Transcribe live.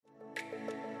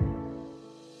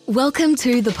Welcome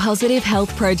to the Positive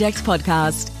Health Project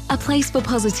podcast, a place for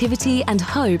positivity and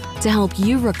hope to help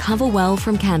you recover well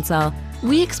from cancer.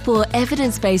 We explore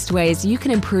evidence-based ways you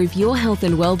can improve your health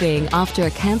and well-being after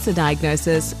a cancer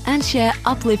diagnosis and share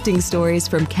uplifting stories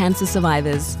from cancer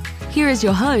survivors. Here is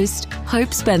your host,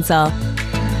 Hope Spencer.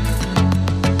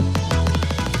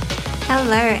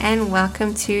 Hello and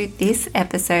welcome to this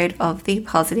episode of the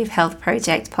Positive Health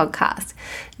Project podcast.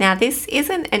 Now, this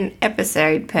isn't an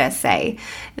episode per se.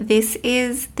 This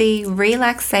is the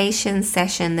relaxation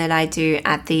session that I do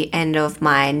at the end of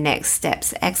my Next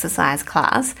Steps exercise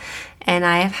class. And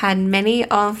I have had many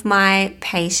of my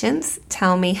patients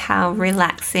tell me how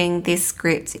relaxing this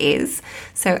script is.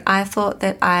 So I thought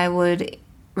that I would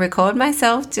record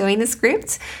myself doing the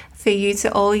script for you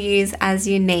to all use as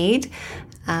you need.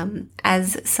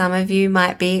 As some of you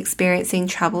might be experiencing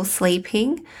trouble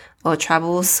sleeping or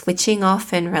trouble switching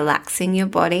off and relaxing your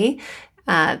body,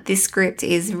 this script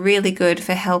is really good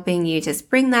for helping you just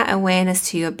bring that awareness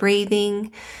to your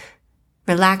breathing,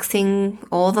 relaxing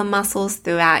all the muscles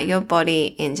throughout your body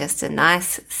in just a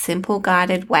nice, simple,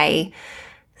 guided way.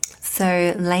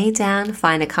 So lay down,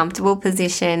 find a comfortable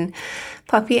position,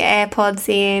 pop your AirPods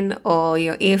in or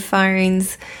your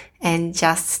earphones, and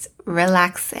just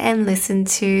relax and listen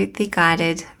to the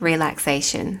guided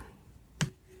relaxation.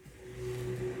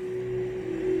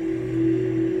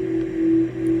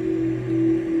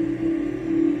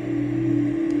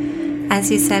 As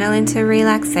you settle into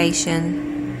relaxation,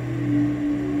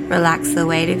 relax the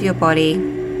weight of your body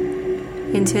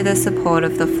into the support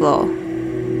of the floor.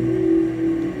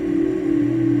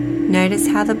 Notice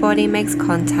how the body makes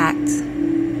contact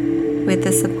with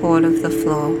the support of the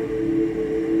floor.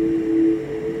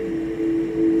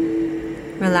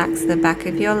 Relax the back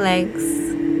of your legs,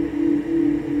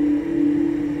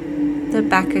 the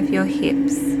back of your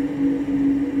hips,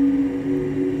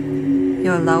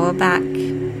 your lower back,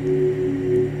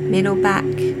 middle back,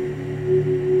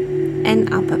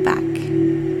 and upper back.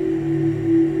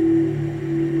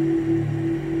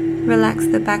 Relax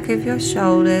the back of your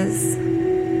shoulders,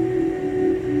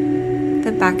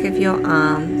 the back of your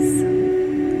arms,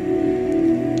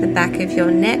 the back of your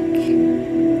neck,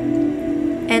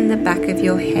 and the back of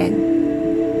your head.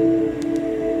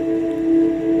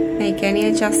 Make any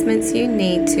adjustments you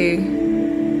need to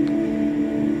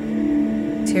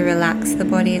relax the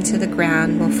body into the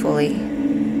ground more fully.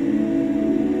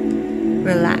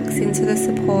 Relax into the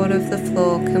support of the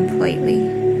floor completely.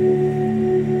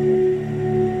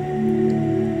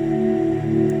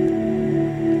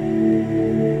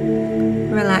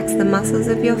 Relax the muscles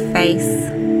of your face.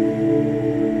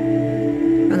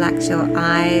 Relax your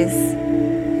eyes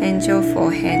and your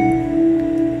forehead.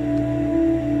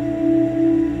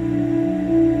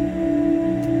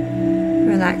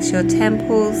 Relax your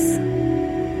temples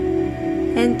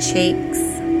and cheeks.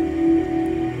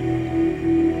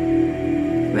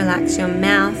 Relax your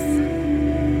mouth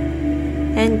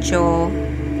and jaw.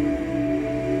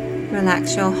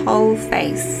 Relax your whole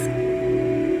face.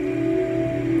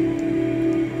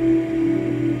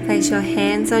 Place your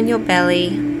hands on your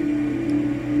belly.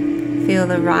 Feel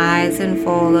the rise and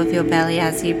fall of your belly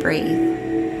as you breathe.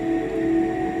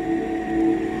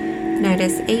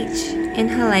 Notice each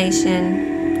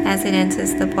inhalation as it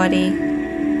enters the body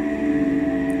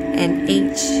and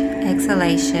each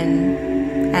exhalation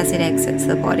as it exits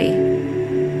the body.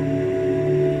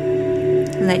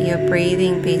 Let your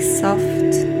breathing be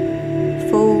soft,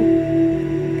 full,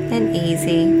 and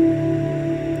easy.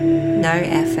 No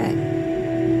effort.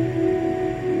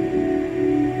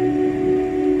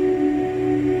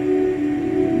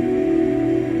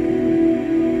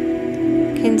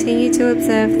 Continue to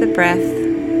observe the breath,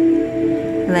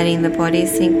 letting the body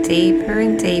sink deeper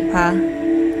and deeper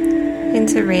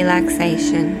into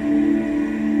relaxation.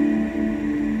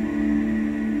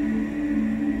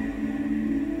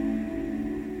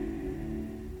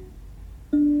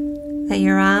 Let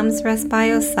your arms rest by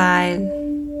your side.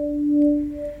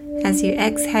 As you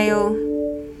exhale,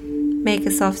 make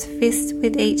a soft fist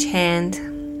with each hand.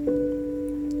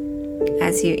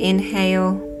 As you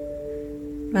inhale,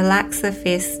 relax the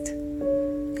fist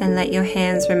and let your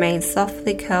hands remain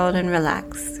softly curled and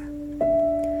relaxed.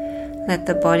 Let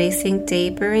the body sink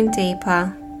deeper and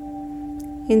deeper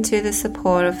into the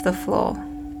support of the floor.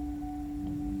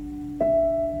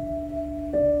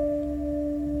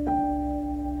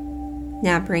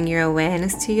 Now bring your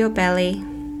awareness to your belly.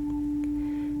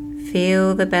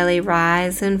 Feel the belly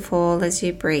rise and fall as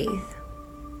you breathe.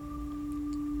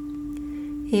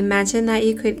 Imagine that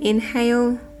you could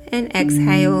inhale and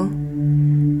exhale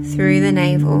through the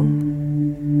navel.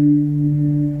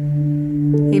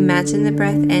 Imagine the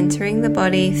breath entering the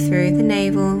body through the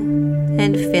navel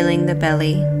and filling the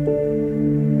belly.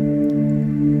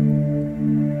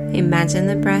 Imagine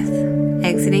the breath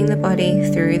exiting the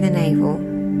body through the navel.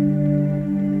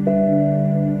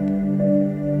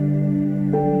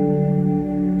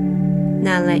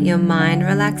 Now let your mind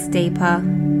relax deeper.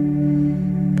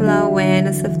 Below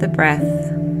awareness of the breath.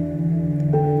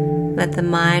 Let the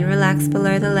mind relax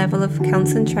below the level of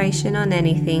concentration on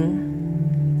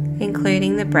anything,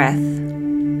 including the breath.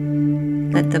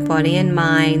 Let the body and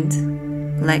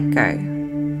mind let go.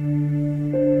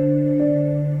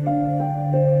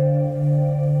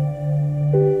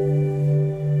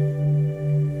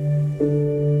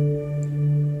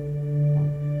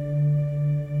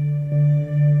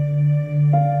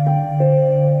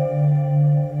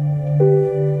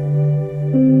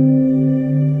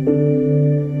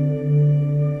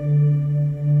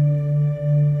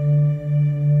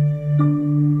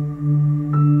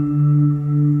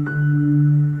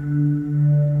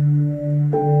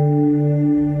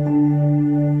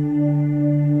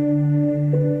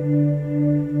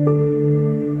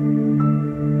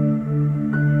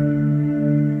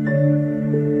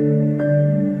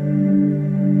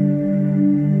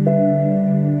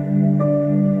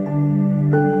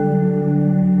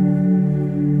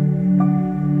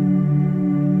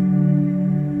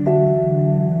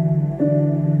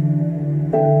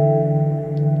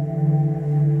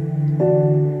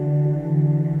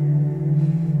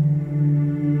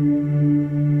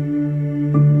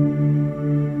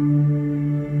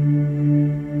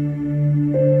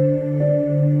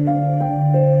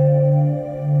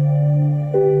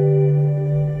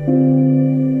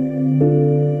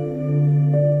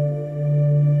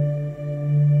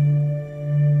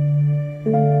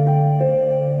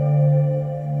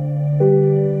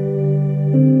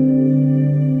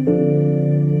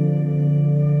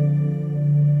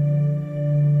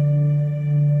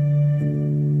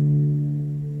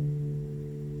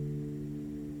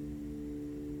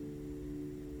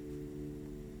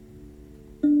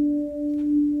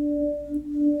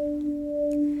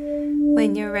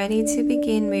 When you're ready to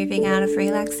begin moving out of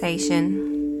relaxation,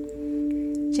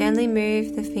 gently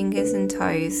move the fingers and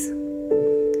toes.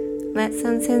 Let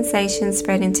some sensation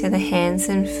spread into the hands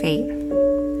and feet.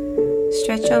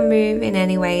 Stretch or move in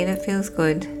any way that feels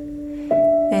good.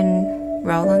 Then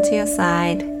roll onto your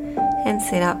side and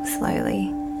sit up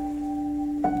slowly.